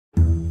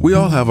We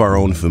all have our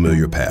own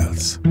familiar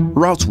paths,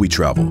 routes we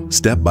travel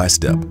step by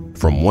step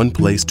from one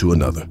place to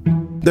another.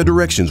 The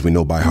directions we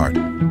know by heart.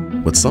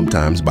 But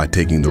sometimes by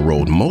taking the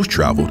road most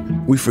traveled,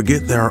 we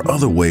forget there are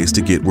other ways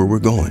to get where we're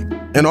going.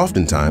 And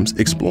oftentimes,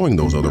 exploring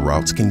those other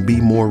routes can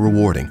be more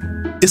rewarding.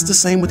 It's the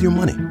same with your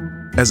money.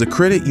 As a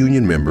credit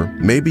union member,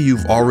 maybe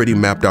you've already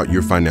mapped out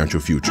your financial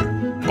future.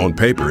 On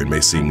paper, it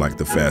may seem like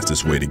the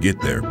fastest way to get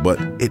there, but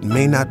it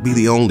may not be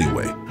the only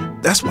way.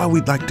 That's why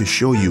we'd like to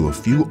show you a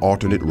few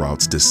alternate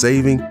routes to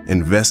saving,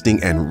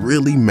 investing, and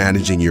really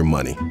managing your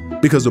money.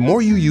 Because the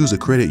more you use a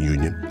credit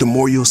union, the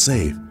more you'll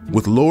save.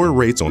 With lower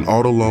rates on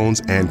auto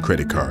loans and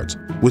credit cards.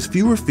 With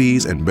fewer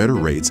fees and better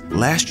rates,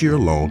 last year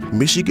alone,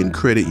 Michigan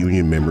Credit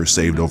Union members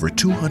saved over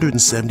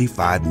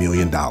 $275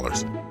 million.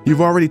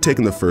 You've already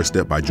taken the first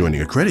step by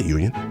joining a credit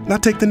union. Now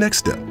take the next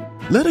step.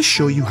 Let us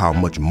show you how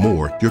much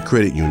more your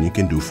credit union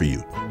can do for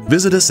you.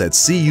 Visit us at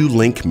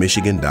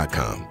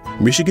culinkmichigan.com.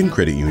 Michigan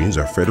credit unions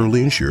are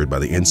federally insured by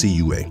the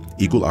NCUA,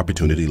 Equal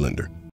Opportunity Lender.